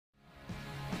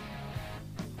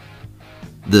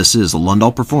This is the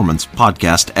Lundahl Performance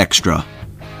Podcast Extra.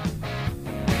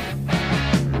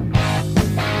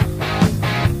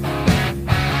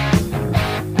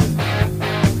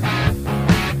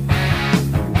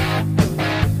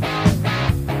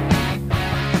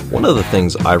 One of the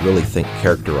things I really think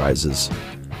characterizes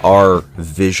our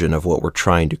vision of what we're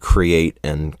trying to create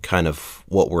and kind of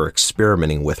what we're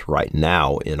experimenting with right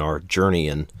now in our journey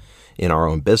and in our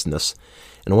own business.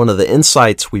 And one of the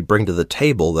insights we bring to the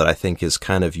table that I think is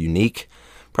kind of unique,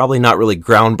 probably not really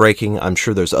groundbreaking. I'm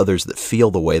sure there's others that feel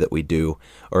the way that we do,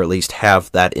 or at least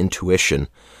have that intuition.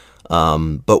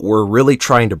 But we're really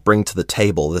trying to bring to the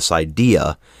table this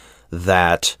idea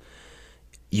that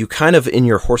you kind of, in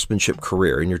your horsemanship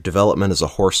career, in your development as a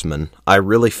horseman, I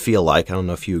really feel like, I don't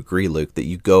know if you agree, Luke, that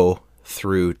you go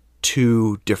through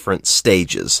two different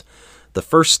stages. The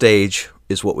first stage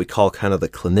is what we call kind of the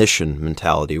clinician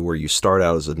mentality, where you start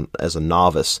out as a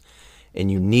novice, and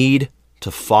you need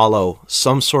to follow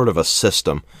some sort of a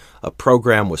system, a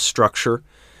program with structure,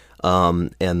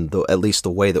 and at least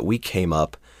the way that we came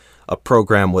up, a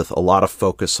program with a lot of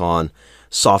focus on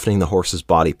softening the horse's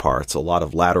body parts, a lot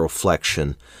of lateral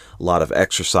flexion, a lot of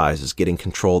exercises, getting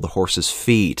control of the horse's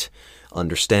feet,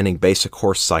 understanding basic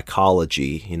horse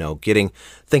psychology,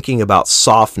 thinking about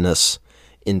softness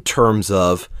in terms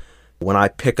of when I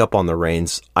pick up on the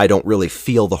reins, I don't really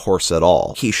feel the horse at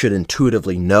all. He should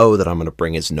intuitively know that I'm going to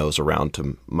bring his nose around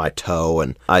to my toe,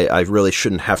 and I really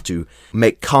shouldn't have to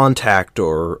make contact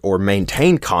or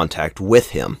maintain contact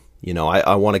with him.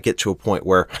 I want to get to a point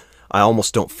where I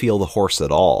almost don't feel the horse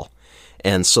at all.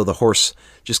 And so the horse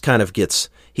just kind of gets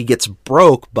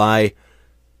broke by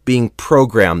being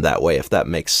programmed that way, if that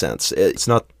makes sense. It's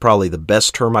not probably the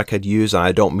best term I could use, and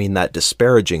I don't mean that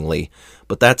disparagingly,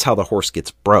 but that's how the horse gets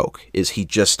broke, is he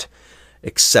just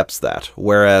accepts that.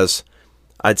 Whereas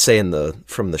I'd say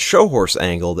from the show horse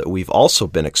angle that we've also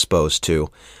been exposed to,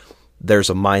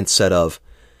 there's a mindset of,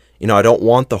 I don't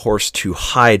want the horse to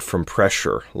hide from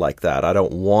pressure like that. I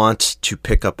don't want to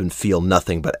pick up and feel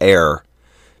nothing but air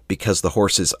because the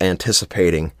horse is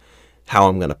anticipating how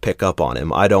I'm going to pick up on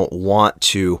him. I don't want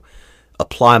to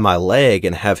apply my leg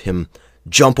and have him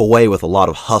jump away with a lot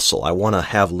of hustle. I want to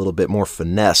have a little bit more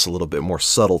finesse, a little bit more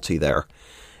subtlety there.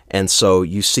 And so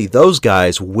you see those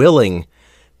guys willing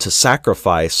to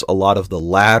sacrifice a lot of the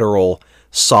lateral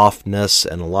softness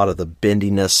and a lot of the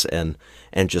bendiness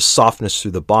and just softness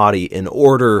through the body in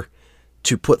order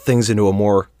to put things into a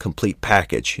more complete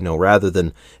package, rather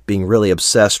than being really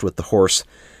obsessed with the horse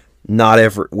not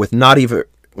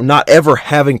ever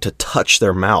having to touch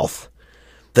their mouth.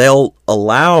 They'll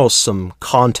allow some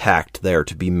contact there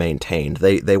to be maintained.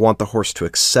 They want the horse to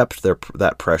accept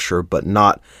that pressure, but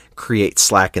not create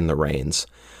slack in the reins.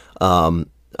 A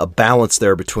balance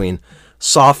there between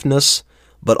softness,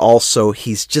 but also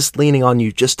he's just leaning on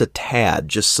you just a tad,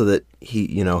 just so that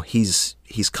he's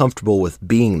comfortable with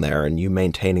being there and you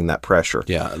maintaining that pressure.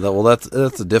 Yeah, well, that's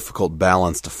a difficult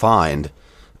balance to find.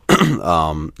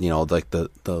 Like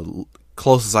the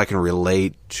closest I can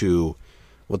relate to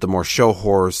what the more show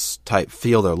horse type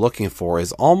feel they're looking for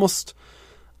is almost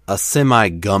a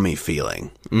semi-gummy feeling,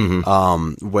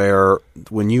 where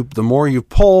the more you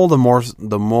pull, the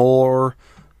more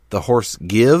the horse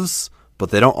gives,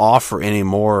 but they don't offer any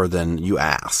more than you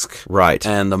ask. Right.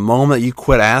 And the moment you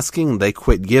quit asking, they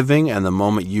quit giving, and the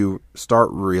moment you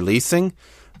start releasing,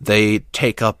 they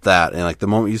take up that. And the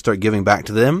moment you start giving back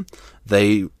to them,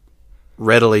 they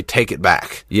readily take it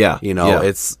back. Yeah.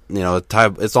 It's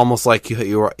almost like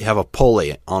you have a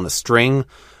pulley on a string,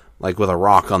 like with a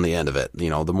rock on the end of it.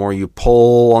 The more you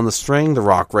pull on the string, the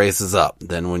rock raises up.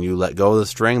 Then when you let go of the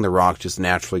string, the rock just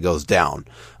naturally goes down,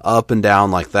 up and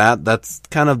down like that. That's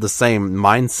kind of the same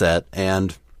mindset.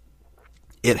 And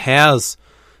it has,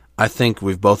 I think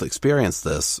we've both experienced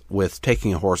this with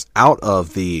taking a horse out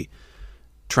of the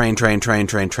train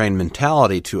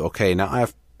mentality to, okay, now I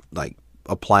have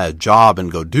apply a job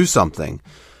and go do something.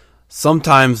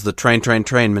 Sometimes the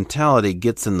train mentality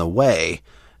gets in the way,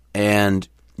 and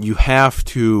you have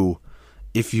to,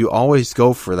 if you always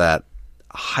go for that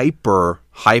hyper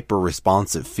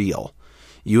responsive feel,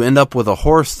 you end up with a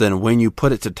horse then when you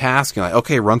put it to task, you're like,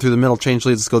 okay, run through the middle, change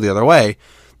leads, let's go the other way.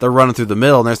 They're running through the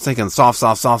middle and they're thinking soft.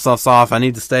 I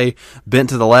need to stay bent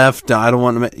to the left. I don't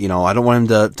want him, I don't want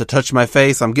him to touch my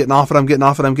face. I'm getting off it.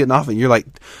 And you're like,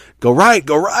 go right.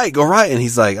 And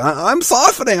he's like, I'm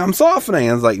softening. And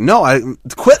it's like, no, I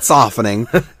quit softening.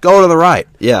 Go to the right.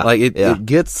 Yeah. It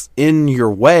gets in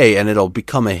your way, and it'll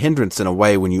become a hindrance in a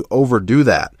way when you overdo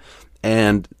that.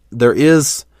 And there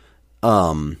is,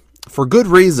 for good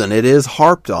reason, it is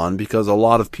harped on because a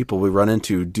lot of people we run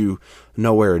into do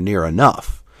nowhere near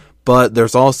enough. But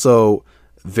there's also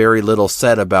very little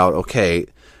said about, okay,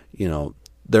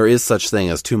 there is such thing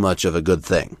as too much of a good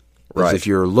thing. Right. If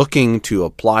you're looking to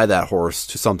apply that horse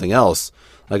to something else,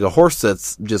 like a horse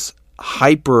that's just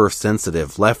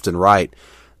hypersensitive left and right,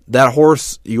 that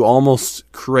horse, you almost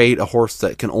create a horse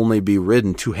that can only be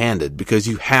ridden two-handed, because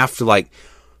you have to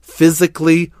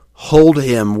physically hold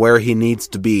him where he needs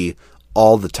to be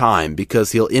all the time,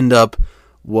 because he'll end up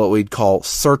what we'd call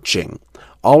searching.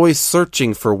 Always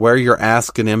searching for where you're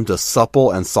asking him to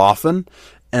supple and soften.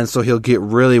 And so he'll get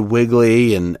really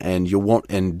wiggly and you won't,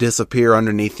 and disappear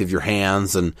underneath of your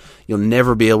hands, and you'll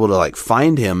never be able to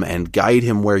find him and guide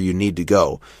him where you need to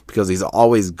go, because he's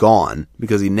always gone,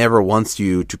 because he never wants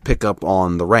you to pick up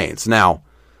on the reins. Now,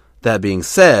 that being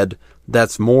said,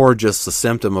 that's more just a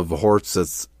symptom of a horse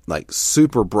that's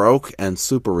super broke and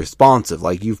super responsive.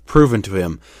 You've proven to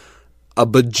him a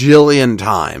bajillion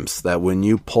times that when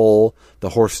you pull,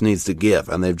 the horse needs to give,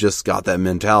 and they've just got that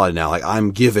mentality now,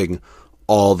 I'm giving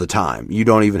all the time. You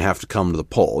don't even have to come to the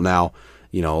pull. Now,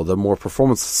 the more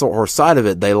performance horse side of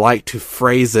it, they like to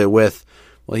phrase it with,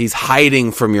 well, he's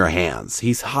hiding from your hands.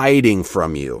 He's hiding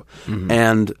from you. Mm-hmm.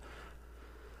 And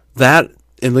that,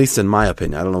 at least in my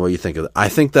opinion, I don't know what you think of it, I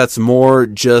think that's more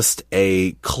just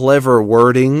a clever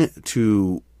wording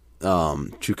to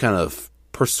kind of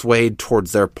persuade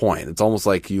towards their point. It's almost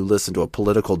like you listen to a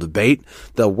political debate.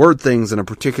 They'll word things in a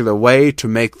particular way to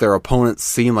make their opponents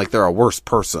seem like they're a worse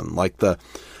person. Like the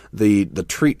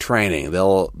treat training,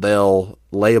 they'll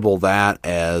label that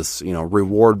as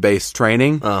reward based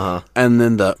training, and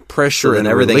then the pressure and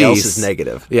everything release, else is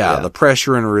negative. Yeah, the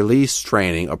pressure and release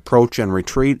training, approach and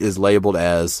retreat, is labeled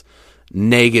as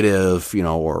negative,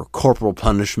 or corporal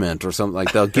punishment or something.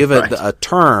 They'll give it a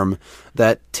term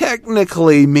that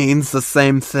technically means the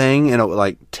same thing,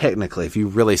 technically, if you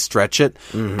really stretch it,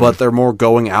 but they're more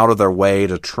going out of their way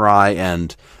to try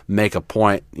and make a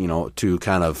point, to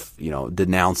kind of,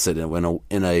 denounce it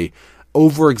in a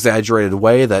over-exaggerated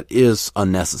way that is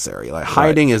unnecessary.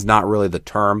 Hiding is not really the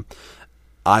term,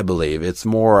 I believe. It's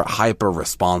more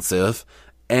hyper-responsive.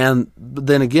 And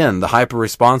then again, the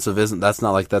hyper-responsive that's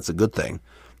not that's a good thing.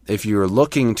 If you're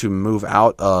looking to move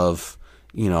out of,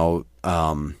 out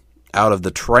of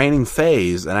the training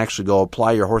phase and actually go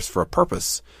apply your horse for a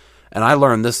purpose. And I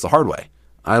learned this the hard way.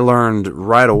 I learned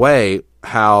right away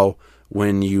how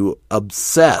when you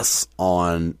obsess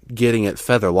on getting it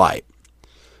feather light,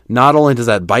 not only does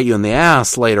that bite you in the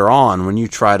ass later on when you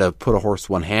try to put a horse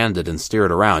one-handed and steer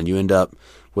it around, you end up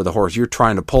with a horse, you're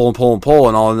trying to pull and pull and pull,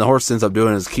 and all the horse ends up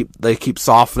doing is they keep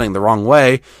softening the wrong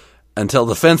way until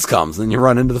the fence comes, and you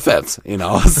run into the fence,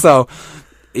 So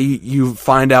you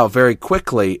find out very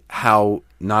quickly how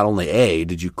not only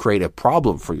did you create a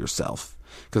problem for yourself,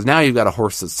 because now you've got a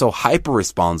horse that's so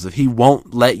hyper-responsive, he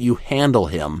won't let you handle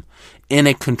him in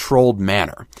a controlled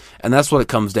manner. And that's what it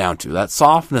comes down to. That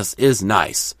softness is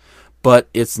nice, but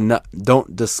it's not,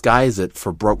 don't disguise it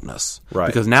for brokenness. Right.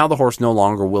 Because now the horse no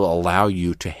longer will allow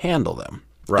you to handle them.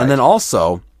 Right. And then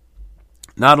also,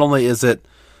 not only is it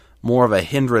more of a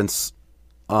hindrance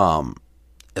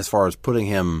as far as giving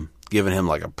him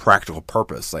a practical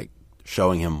purpose,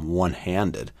 showing him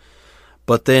one-handed,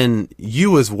 but then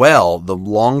you as well, the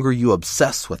longer you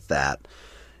obsess with that,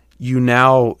 you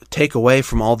now take away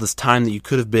from all this time that you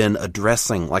could have been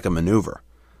addressing a maneuver.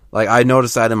 I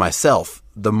noticed that in myself.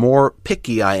 The more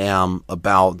picky I am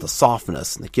about the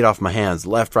softness, and get off my hands,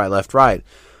 left, right.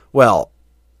 Well,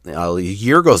 a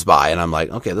year goes by, and I'm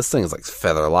okay, this thing is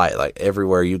feather light.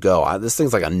 Everywhere you go, this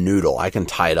thing's like a noodle. I can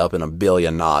tie it up in a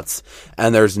billion knots,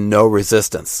 and there's no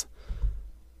resistance.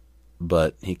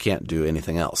 But he can't do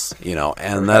anything else,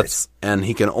 and right. And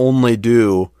he can only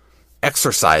do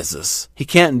exercises. He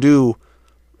can't do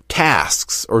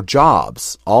tasks or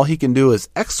jobs. All he can do is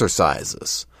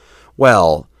exercises.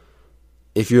 Well,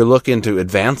 if you're looking to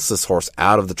advance this horse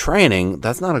out of the training,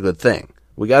 that's not a good thing.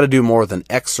 We got to do more than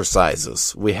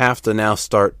exercises. We have to now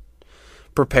start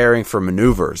preparing for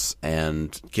maneuvers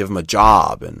and give him a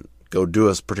job and go do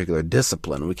a particular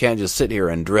discipline. We can't just sit here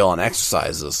and drill on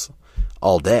exercises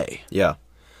all day. Yeah.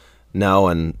 No,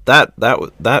 and that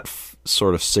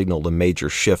sort of signaled a major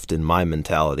shift in my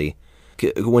mentality.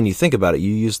 When you think about it,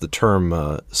 you use the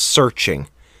term searching,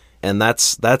 and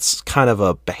that's kind of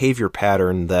a behavior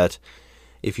pattern that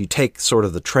if you take sort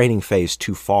of the training phase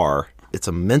too far, it's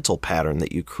a mental pattern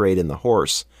that you create in the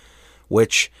horse,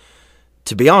 which,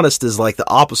 to be honest, is the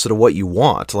opposite of what you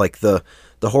want. The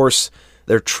horse,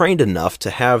 they're trained enough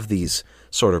to have these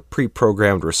sort of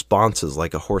pre-programmed responses,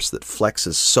 like a horse that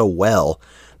flexes so well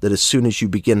that as soon as you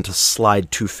begin to slide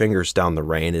 2 fingers down the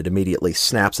rein, it immediately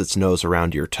snaps its nose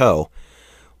around your toe.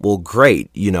 Well,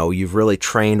 great, you've really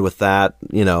trained with that,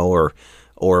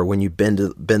 Or when you bend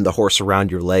the horse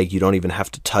around your leg, you don't even have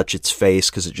to touch its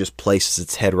face because it just places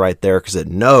its head right there because it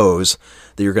knows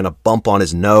that you're going to bump on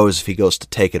his nose if he goes to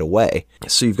take it away.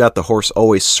 So you've got the horse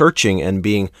always searching and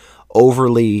being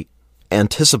overly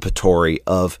anticipatory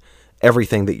of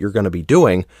everything that you're going to be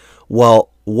doing.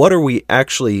 Well, what are we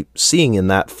actually seeing in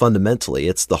that fundamentally?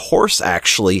 It's the horse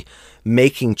actually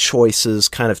making choices,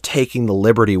 kind of taking the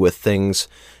liberty with things,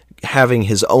 having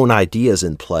his own ideas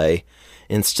in play,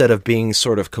 instead of being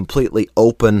sort of completely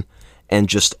open and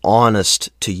just honest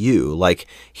to you. Like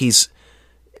it's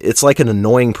like an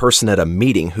annoying person at a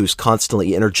meeting who's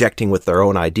constantly interjecting with their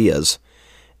own ideas.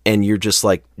 And you're just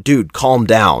like, dude, calm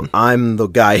down. I'm the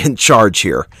guy in charge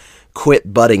here.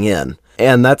 Quit butting in.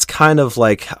 And that's kind of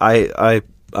like, I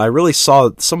really saw,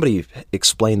 somebody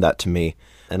explained that to me,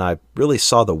 and I really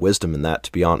saw the wisdom in that,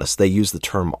 to be honest. They use the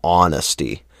term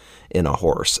honesty in a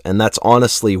horse. And that's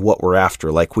honestly what we're after.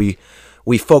 Like we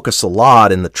focus a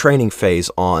lot in the training phase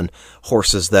on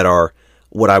horses that are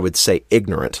what I would say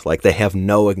ignorant. Like they have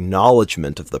no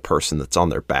acknowledgement of the person that's on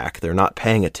their back. They're not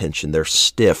paying attention. They're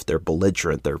stiff. They're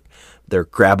belligerent. They're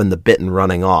grabbing the bit and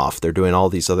running off. They're doing all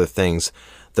these other things.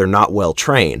 They're not well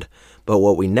trained. But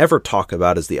what we never talk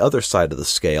about is the other side of the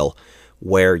scale,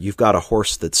 where you've got a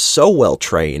horse that's so well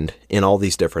trained in all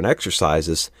these different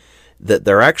exercises that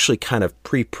they're actually kind of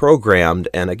pre-programmed.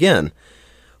 And again,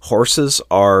 horses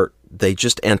they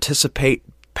just anticipate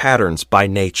patterns by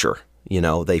nature. You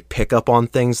know, they pick up on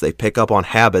things, they pick up on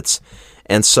habits.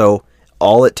 And so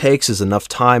all it takes is enough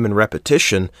time and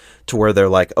repetition to where they're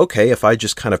like, okay, if I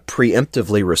just kind of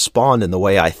preemptively respond in the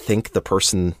way I think the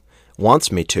person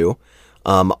wants me to,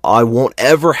 I won't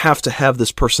ever have to have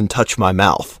this person touch my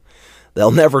mouth. They'll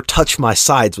never touch my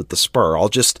sides with the spur. I'll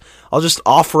just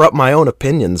offer up my own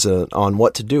opinions on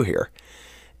what to do here.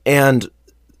 And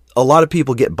a lot of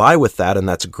people get by with that, and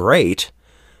that's great.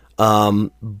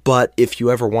 But if you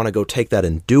ever want to go take that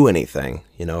and do anything,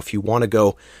 you know, if you want to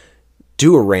go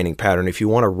do a reining pattern, if you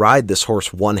want to ride this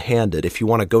horse one-handed, if you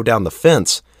want to go down the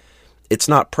fence, it's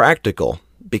not practical,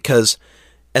 because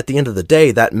at the end of the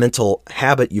day, that mental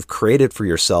habit you've created for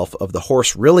yourself of the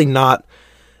horse really not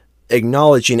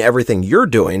acknowledging everything you're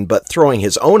doing, but throwing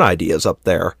his own ideas up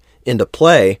there into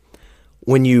play,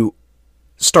 when you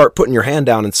start putting your hand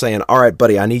down and saying, all right,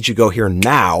 buddy, I need you to go here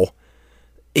now,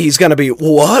 he's going to be,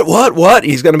 what?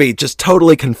 He's going to be just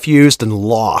totally confused and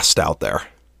lost out there.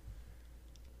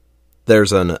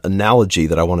 There's an analogy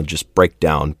that I want to just break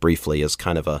down briefly as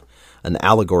kind of an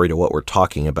allegory to what we're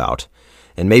talking about.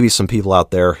 And maybe some people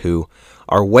out there who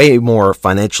are way more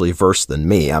financially versed than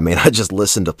me. I mean, I just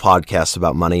listen to podcasts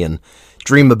about money and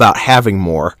dream about having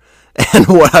more and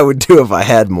what I would do if I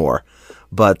had more.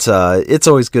 But it's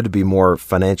always good to be more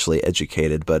financially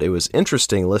educated. But it was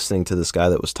interesting listening to this guy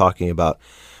that was talking about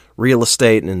real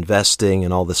estate and investing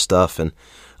and all this stuff. And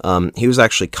he was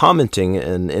actually commenting,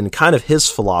 and in kind of his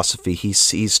philosophy, he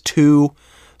sees two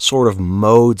sort of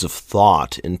modes of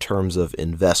thought in terms of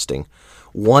investing.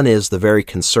 One is the very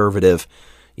conservative,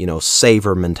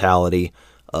 saver mentality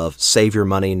of save your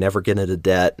money, never get into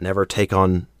debt, never take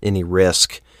on any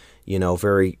risk,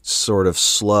 very sort of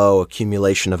slow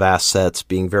accumulation of assets,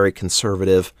 being very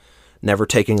conservative, never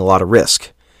taking a lot of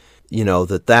risk.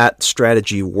 That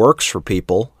strategy works for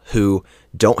people who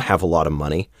don't have a lot of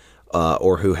money,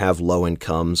 or who have low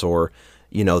incomes, or,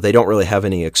 they don't really have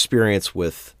any experience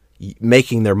with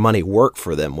making their money work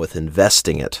for them, with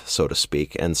investing it, so to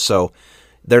speak. And so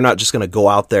they're not just going to go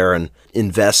out there and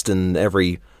invest in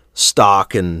every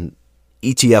stock and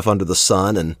ETF under the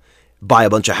sun and buy a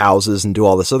bunch of houses and do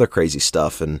all this other crazy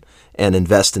stuff and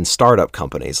invest in startup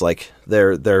companies. Like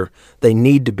they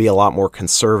need to be a lot more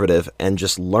conservative and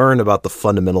just learn about the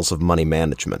fundamentals of money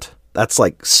management. That's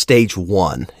like stage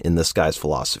one in this guy's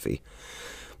philosophy.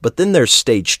 But then there's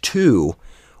stage two,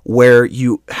 where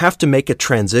you have to make a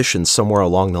transition somewhere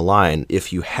along the line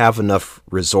if you have enough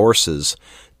resources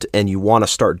and you want to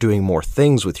start doing more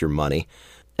things with your money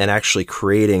and actually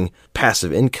creating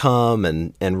passive income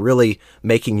and really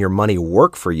making your money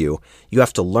work for you. You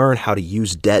have to learn how to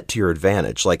use debt to your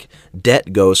advantage. Like,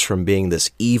 debt goes from being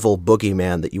this evil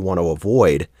boogeyman that you want to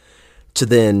avoid to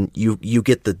then you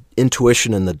get the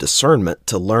intuition and the discernment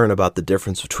to learn about the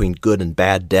difference between good and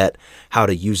bad debt, how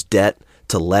to use debt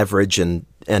to leverage and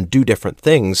do different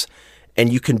things.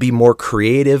 And you can be more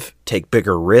creative, take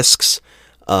bigger risks,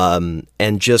 and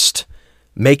just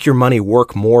make your money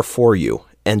work more for you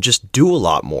and just do a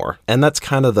lot more. And that's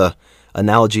kind of the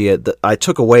analogy that I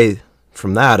took away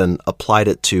from that and applied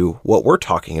it to what we're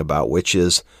talking about, which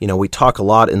is, we talk a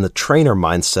lot in the trainer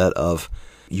mindset of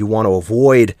you want to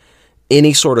avoid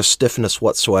any sort of stiffness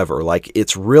whatsoever. Like,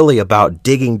 it's really about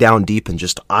digging down deep and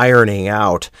just ironing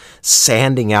out,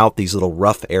 sanding out these little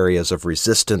rough areas of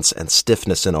resistance and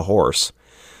stiffness in a horse.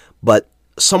 But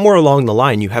somewhere along the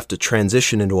line, you have to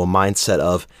transition into a mindset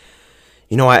of,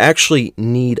 I actually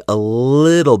need a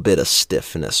little bit of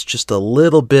stiffness, just a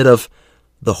little bit of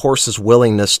the horse's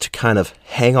willingness to kind of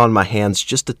hang on my hands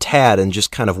just a tad and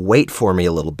just kind of wait for me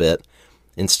a little bit,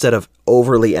 instead of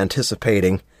overly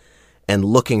anticipating and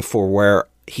looking for where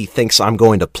he thinks I'm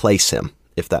going to place him,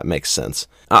 if that makes sense.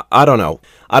 I don't know.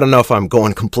 I don't know if I'm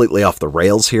going completely off the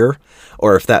rails here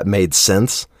or if that made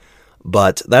sense,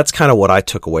 but that's kind of what I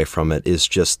took away from it, is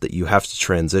just that you have to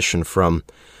transition from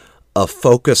a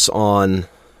focus on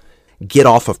get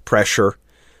off of pressure,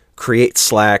 create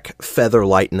slack, feather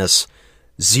lightness,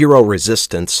 zero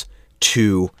resistance,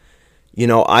 to,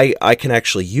 I can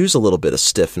actually use a little bit of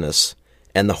stiffness,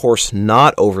 and the horse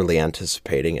not overly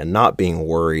anticipating and not being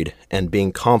worried and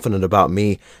being confident about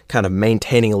me kind of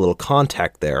maintaining a little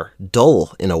contact there,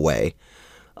 dull in a way.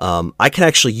 I can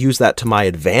actually use that to my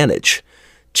advantage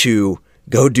to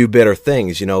go do better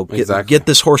things, get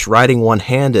this horse riding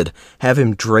one-handed, have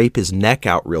him drape his neck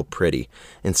out real pretty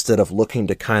instead of looking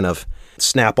to kind of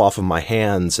snap off of my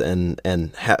hands and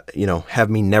have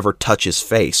me never touch his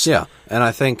face. Yeah. And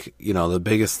I think, the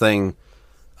biggest thing,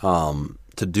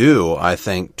 to do, I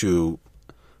think, to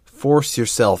force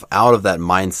yourself out of that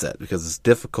mindset, because it's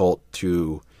difficult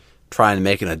to try and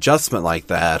make an adjustment like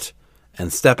that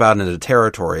and step out into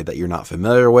territory that you're not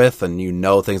familiar with, and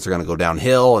things are going to go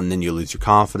downhill, and then you lose your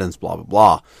confidence, blah, blah,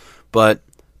 blah. But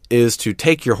is to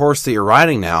take your horse that you're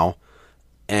riding now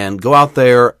and go out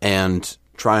there and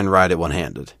try and ride it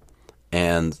one-handed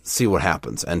and see what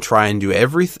happens, and try and do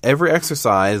every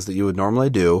exercise that you would normally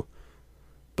do,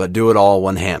 but do it all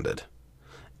one-handed.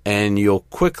 And you'll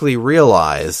quickly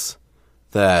realize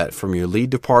that from your lead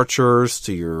departures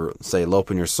to your, say,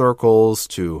 loping your circles,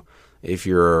 to if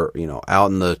you're,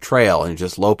 out in the trail and you're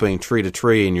just loping tree to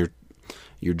tree and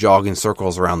you're jogging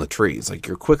circles around the trees, like,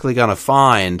 you're quickly going to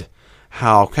find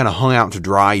how kind of hung out to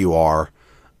dry you are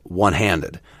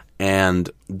one-handed. And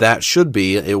that should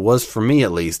be, it was for me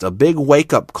at least, a big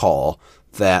wake-up call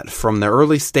that from the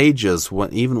early stages,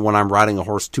 even when I'm riding a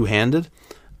horse two-handed,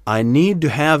 I need to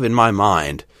have in my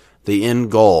mind the end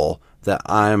goal that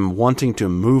I'm wanting to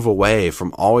move away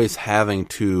from always having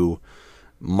to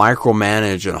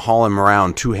micromanage and haul him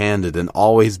around two-handed and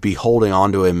always be holding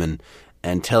onto him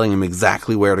and telling him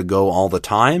exactly where to go all the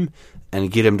time,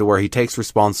 and get him to where he takes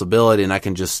responsibility and I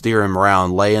can just steer him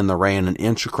around, lay in the rein, an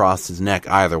inch across his neck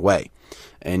either way.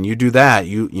 And you do that,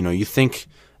 you think,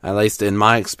 at least in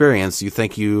my experience, you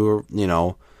think you're,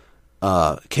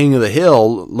 king of the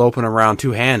hill loping around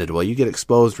two-handed. Well, you get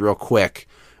exposed real quick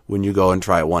when you go and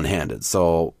try it one-handed.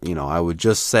 So, I would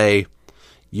just say,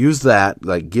 use that,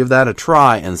 like, give that a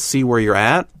try and see where you're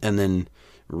at, and then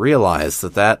realize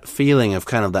that feeling of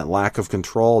kind of that lack of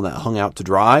control, that hung out to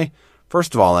dry,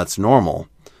 first of all, that's normal,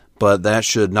 but that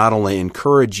should not only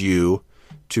encourage you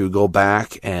to go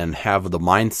back and have the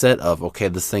mindset of, okay,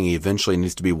 this thing eventually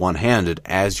needs to be one-handed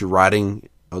as you're riding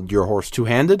your horse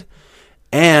two-handed,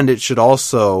 and it should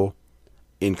also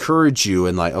encourage you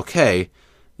in, like, okay,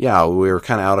 yeah, we were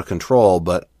kind of out of control,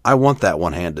 but I want that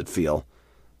one-handed feel.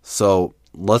 So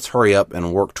let's hurry up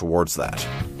and work towards that.